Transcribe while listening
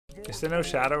Is there no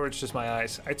shadow or it's just my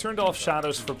eyes? I turned off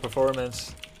shadows for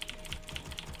performance.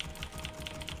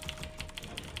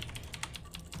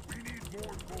 We need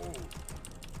more coal.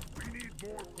 We need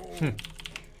more coal.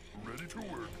 Ready to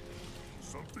work.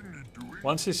 Something need doing.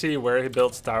 Once you see where he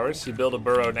builds towers, you build a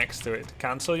burrow next to it.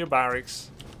 Cancel your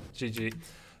barracks. GG.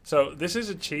 So this is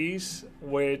a cheese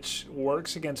which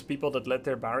works against people that let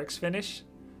their barracks finish.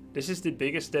 This is the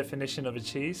biggest definition of a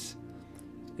cheese.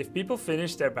 If people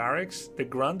finish their barracks, the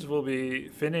grunt will be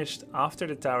finished after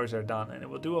the towers are done and it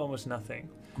will do almost nothing.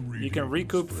 You can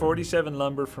recoup 47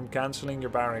 lumber from cancelling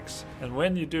your barracks. And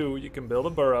when you do, you can build a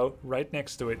burrow right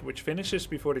next to it, which finishes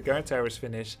before the guard towers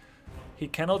finish. He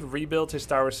cannot rebuild his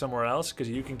tower somewhere else because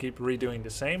you can keep redoing the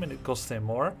same and it costs him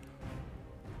more.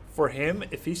 For him,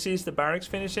 if he sees the barracks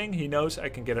finishing, he knows I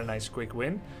can get a nice quick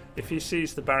win. If he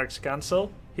sees the barracks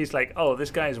cancel, he's like, oh,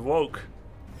 this guy is woke.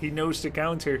 He knows the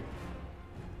counter.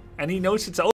 And he knows it's over.